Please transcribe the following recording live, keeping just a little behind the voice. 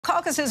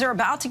Caucuses are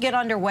about to get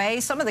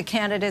underway. Some of the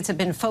candidates have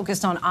been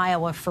focused on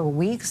Iowa for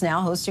weeks now,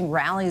 hosting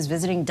rallies,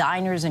 visiting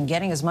diners, and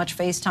getting as much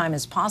face time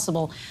as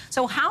possible.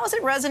 So how is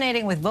it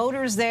resonating with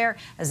voters there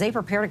as they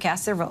prepare to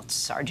cast their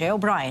votes? RJ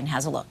O'Brien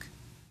has a look.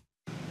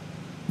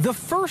 The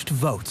first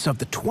votes of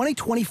the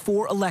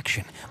 2024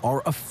 election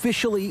are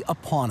officially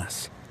upon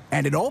us,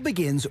 and it all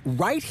begins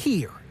right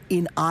here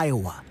in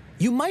Iowa.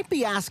 You might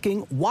be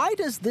asking, why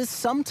does this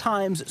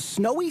sometimes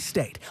snowy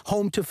state,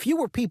 home to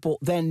fewer people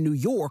than New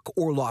York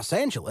or Los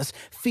Angeles,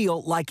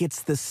 feel like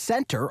it's the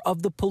center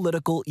of the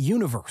political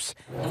universe?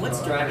 And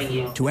what's driving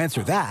you? To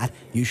answer that,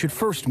 you should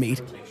first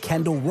meet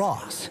Kendall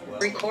Ross.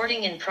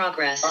 Recording in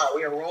progress.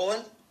 We are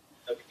rolling.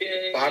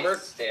 Okay. Bobber.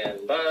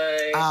 Stand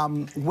by.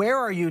 Where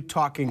are you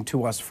talking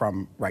to us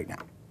from right now?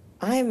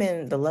 I'm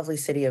in the lovely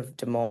city of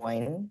Des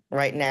Moines.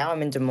 Right now,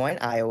 I'm in Des Moines,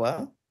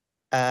 Iowa,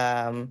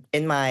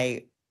 in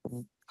my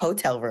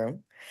hotel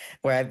room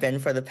where I've been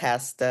for the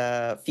past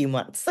few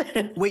months.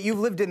 Wait, you've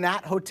lived in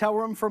that hotel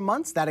room for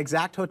months, that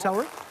exact hotel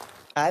room?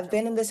 I've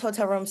been in this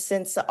hotel room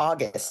since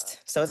August,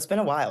 so it's been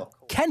a while.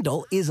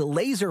 Kendall is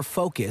laser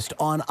focused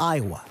on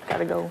Iowa.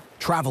 Gotta go.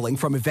 Traveling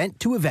from event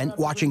to event,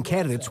 watching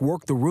candidates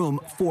work the room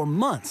for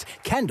months,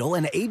 Kendall,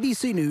 an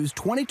ABC News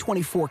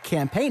 2024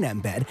 campaign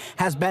embed,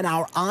 has been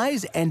our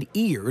eyes and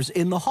ears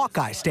in the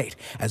Hawkeye State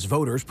as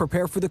voters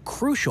prepare for the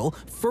crucial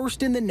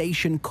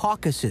first-in-the-nation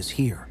caucuses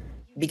here.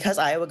 Because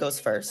Iowa goes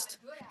first,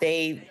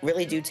 they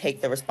really do take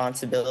the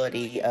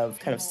responsibility of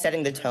kind of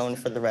setting the tone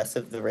for the rest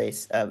of the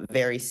race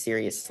very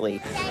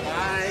seriously.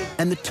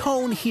 And the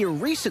tone here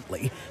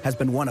recently has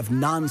been one of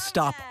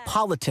nonstop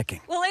politicking.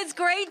 Well, it's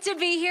great to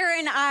be here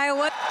in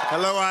Iowa.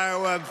 Hello,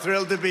 Iowa. I'm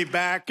thrilled to be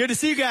back. Good to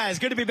see you guys.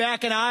 Good to be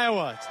back in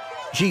Iowa.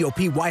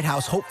 GOP White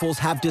House hopefuls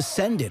have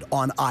descended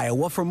on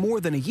Iowa for more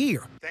than a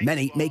year,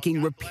 many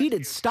making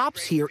repeated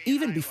stops here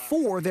even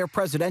before their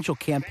presidential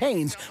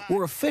campaigns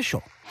were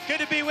official.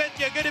 Good to be with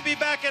you. Good to be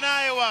back in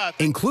Iowa.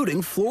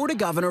 Including Florida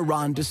Governor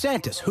Ron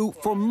DeSantis, who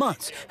for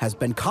months has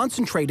been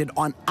concentrated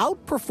on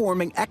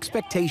outperforming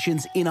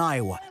expectations in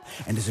Iowa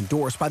and is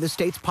endorsed by the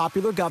state's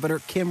popular governor,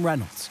 Kim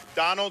Reynolds.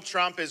 Donald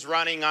Trump is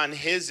running on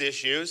his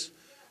issues.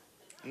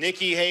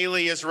 Nikki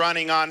Haley is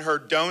running on her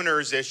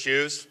donors'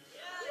 issues.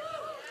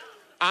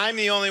 I'm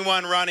the only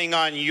one running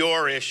on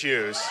your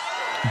issues.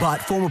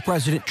 But former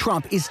President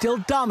Trump is still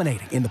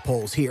dominating in the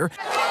polls here,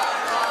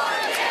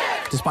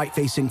 despite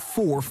facing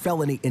 4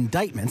 felony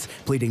indictments,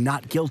 pleading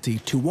not guilty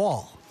to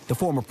all. The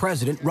former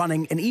president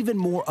running an even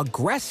more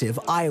aggressive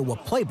Iowa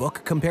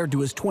playbook compared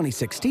to his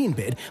 2016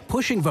 bid,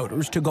 pushing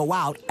voters to go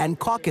out and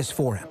caucus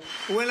for him.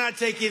 We're not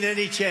taking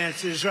any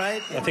chances,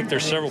 right? I think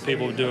there's several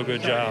people who do a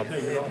good job,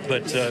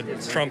 but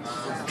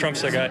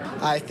Trump's the guy.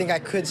 I think I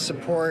could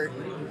support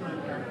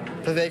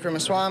Vivek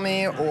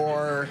Ramaswamy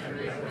or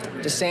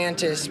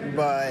DeSantis,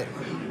 but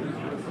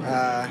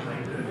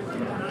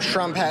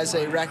Trump has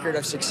a record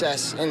of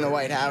success in the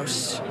White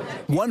House.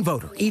 One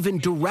voter even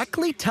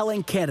directly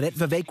telling candidate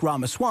Vivek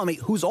Ramaswamy,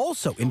 who's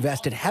also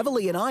invested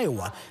heavily in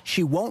Iowa,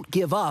 she won't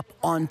give up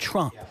on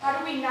Trump. How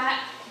do we not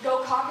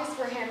go caucus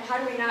for him?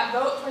 How do we not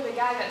vote for the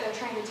guy that they're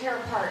trying to tear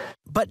apart?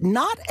 But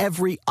not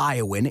every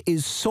Iowan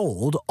is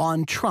sold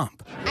on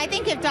Trump. I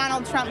think if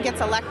Donald Trump gets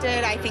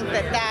elected, I think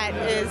that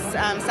is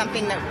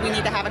something that we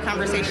need to have a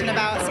conversation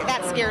about.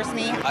 That scares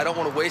me. I don't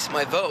want to waste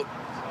my vote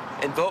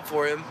and vote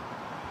for him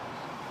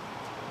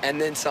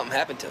and then something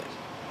happened to him.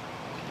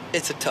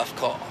 It's a tough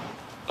call.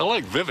 I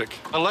like Vivek.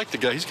 I like the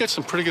guy. He's got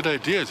some pretty good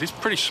ideas. He's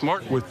pretty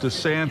smart. With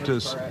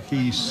DeSantis,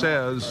 he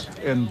says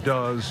and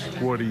does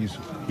what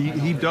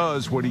he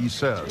does what he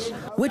says.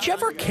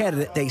 Whichever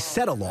candidate they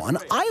settle on,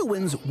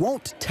 Iowans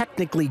won't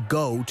technically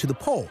go to the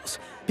polls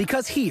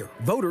because here,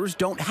 voters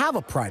don't have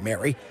a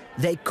primary,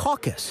 they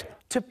caucus.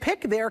 To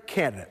pick their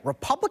candidate,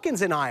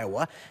 Republicans in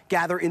Iowa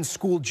gather in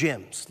school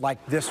gyms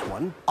like this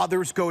one.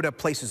 Others go to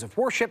places of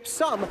worship.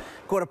 Some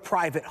go to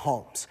private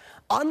homes.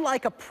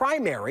 Unlike a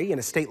primary in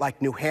a state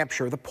like New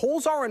Hampshire, the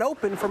polls aren't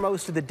open for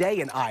most of the day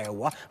in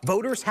Iowa.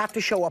 Voters have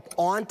to show up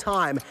on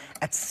time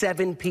at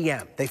 7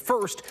 p.m. They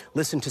first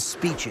listen to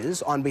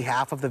speeches on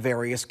behalf of the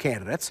various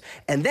candidates,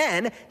 and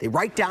then they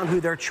write down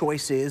who their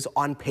choice is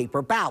on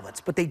paper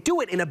ballots. But they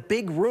do it in a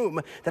big room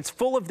that's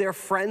full of their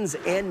friends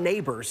and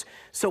neighbors,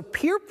 so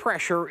peer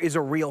pressure is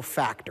a real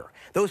factor.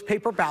 Those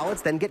paper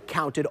ballots then get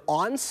counted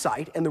on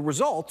site, and the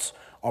results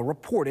are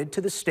reported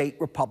to the state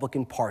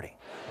Republican Party.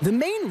 The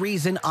main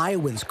reason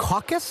Iowans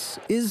caucus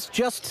is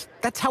just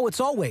that's how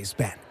it's always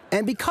been.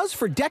 And because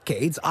for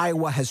decades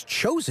Iowa has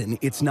chosen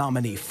its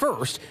nominee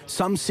first,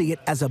 some see it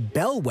as a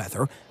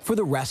bellwether for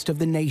the rest of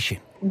the nation.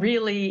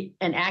 Really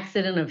an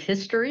accident of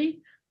history.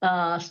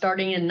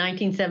 Starting in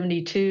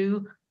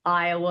 1972,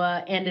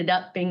 Iowa ended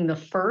up being the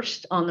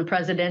first on the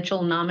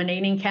presidential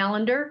nominating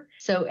calendar.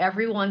 So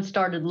everyone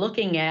started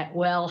looking at,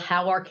 well,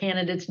 how are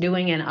candidates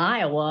doing in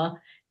Iowa?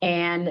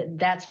 And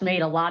that's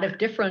made a lot of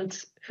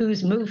difference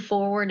who's moved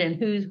forward and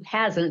who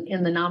hasn't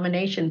in the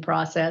nomination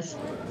process.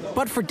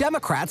 But for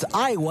Democrats,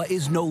 Iowa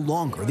is no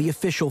longer the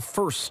official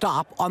first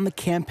stop on the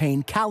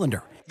campaign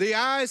calendar. The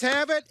ayes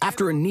have it.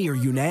 After a near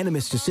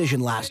unanimous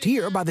decision last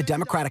year by the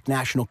Democratic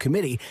National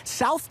Committee,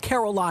 South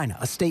Carolina,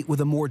 a state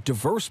with a more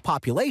diverse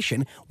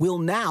population, will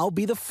now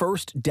be the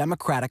first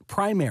Democratic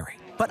primary.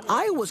 But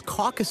Iowa's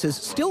caucuses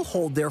still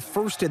hold their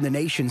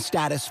first-in-the-nation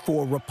status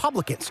for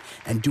Republicans,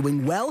 and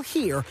doing well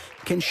here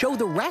can show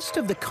the rest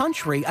of the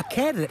country a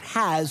candidate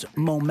has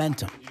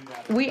momentum.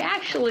 We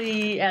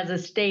actually, as a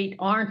state,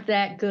 aren't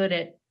that good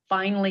at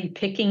finally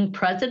picking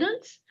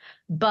presidents,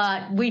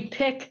 but we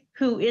pick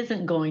who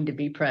isn't going to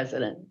be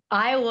president.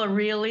 Iowa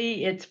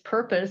really, its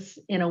purpose,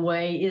 in a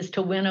way, is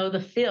to winnow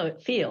the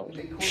field.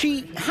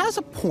 She has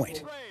a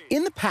point.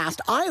 In the past,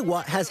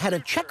 Iowa has had a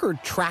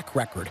checkered track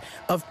record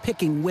of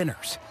picking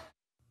winners.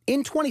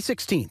 In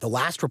 2016, the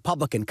last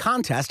Republican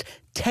contest,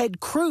 Ted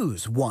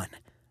Cruz won.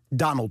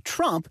 Donald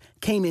Trump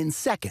came in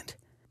second.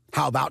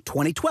 How about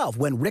 2012,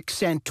 when Rick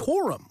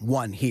Santorum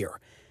won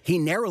here? He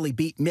narrowly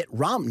beat Mitt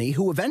Romney,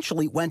 who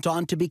eventually went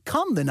on to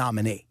become the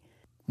nominee.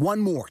 One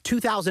more,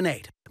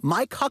 2008.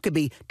 Mike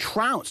Huckabee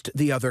trounced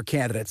the other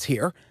candidates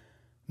here.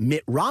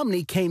 Mitt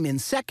Romney came in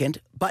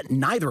second, but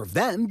neither of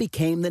them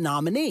became the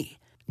nominee.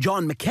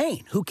 John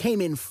McCain, who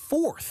came in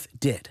fourth,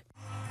 did.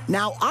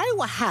 Now,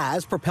 Iowa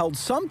has propelled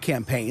some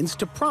campaigns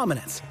to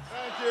prominence.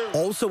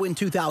 Also in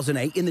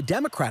 2008, in the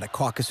Democratic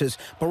caucuses,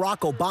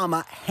 Barack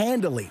Obama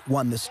handily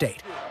won the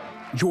state.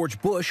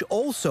 George Bush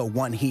also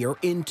won here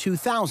in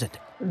 2000.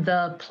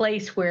 The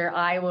place where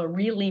Iowa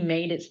really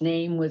made its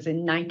name was in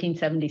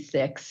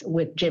 1976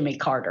 with Jimmy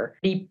Carter.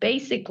 He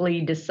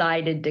basically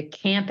decided to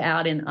camp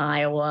out in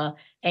Iowa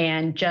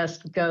and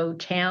just go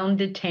town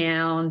to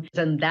town,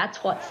 and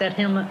that's what set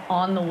him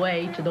on the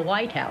way to the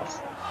White House.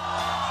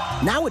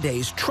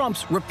 Nowadays,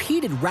 Trump's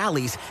repeated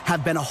rallies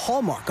have been a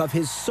hallmark of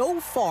his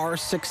so far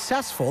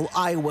successful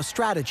Iowa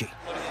strategy.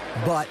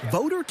 But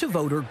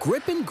voter-to-voter,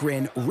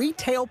 grip-and-grin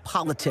retail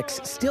politics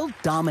still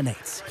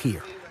dominates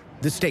here.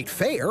 The state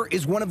fair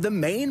is one of the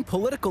main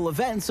political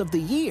events of the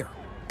year.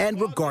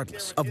 And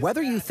regardless of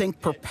whether you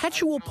think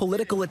perpetual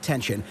political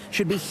attention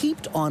should be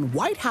heaped on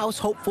White House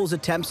hopefuls'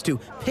 attempts to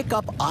pick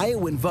up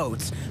Iowan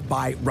votes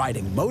by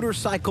riding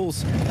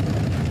motorcycles,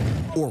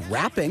 or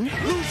rapping,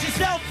 lose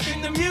yourself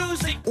in the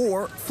music,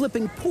 or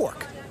flipping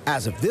pork,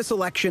 as of this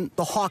election,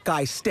 the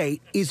Hawkeye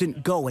State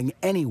isn't going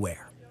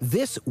anywhere.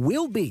 This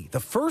will be the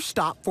first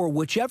stop for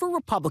whichever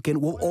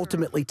Republican will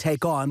ultimately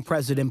take on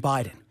President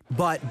Biden.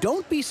 But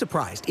don't be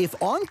surprised if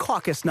on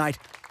caucus night,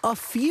 a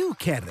few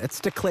candidates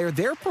declare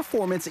their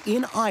performance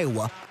in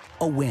Iowa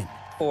a win.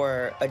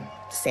 For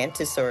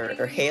DeSantis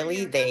or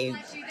Haley, they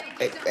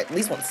at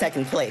least want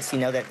second place. You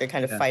know, that they're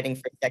kind of fighting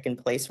for second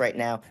place right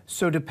now.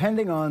 So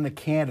depending on the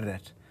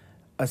candidate,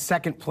 a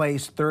second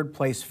place, third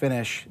place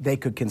finish, they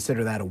could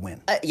consider that a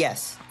win.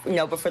 Yes. You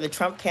know, but for the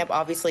Trump camp,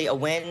 obviously a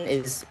win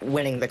is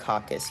winning the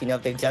caucus. You know,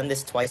 they've done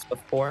this twice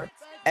before.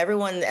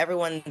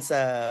 Everyone's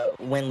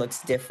win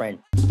looks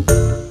different.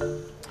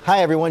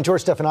 Hi, everyone.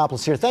 George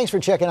Stephanopoulos here. Thanks for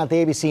checking out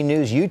the ABC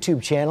News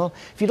YouTube channel.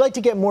 If you'd like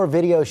to get more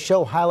videos,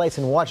 show highlights,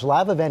 and watch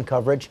live event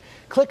coverage,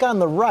 click on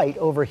the right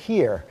over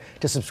here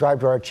to subscribe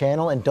to our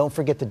channel. And don't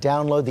forget to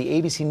download the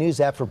ABC News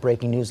app for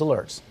breaking news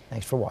alerts.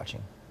 Thanks for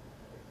watching.